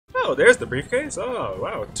Oh, there's the briefcase. Oh,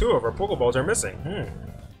 wow. 2 of our Pokeballs are missing.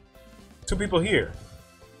 2 people here.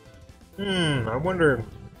 I wonder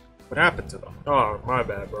what happened to them. Oh, my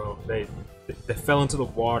bad, bro. They fell into the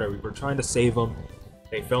water. We were trying to save them.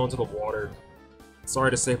 They fell into the water. Sorry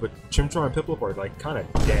to say, but Chimchar and Piplup are, like, kind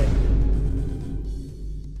of dead.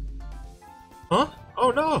 Huh?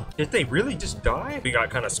 Oh, no. Did they really just die? We got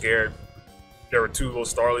kind of scared. There were 2 little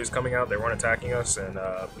Starlies coming out. They weren't attacking us, and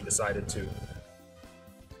we decided to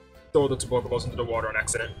throw the 2 Pokeballs into the water on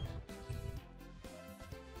accident.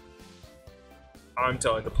 I'm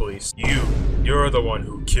telling the police, you're the one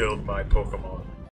who killed my Pokemon.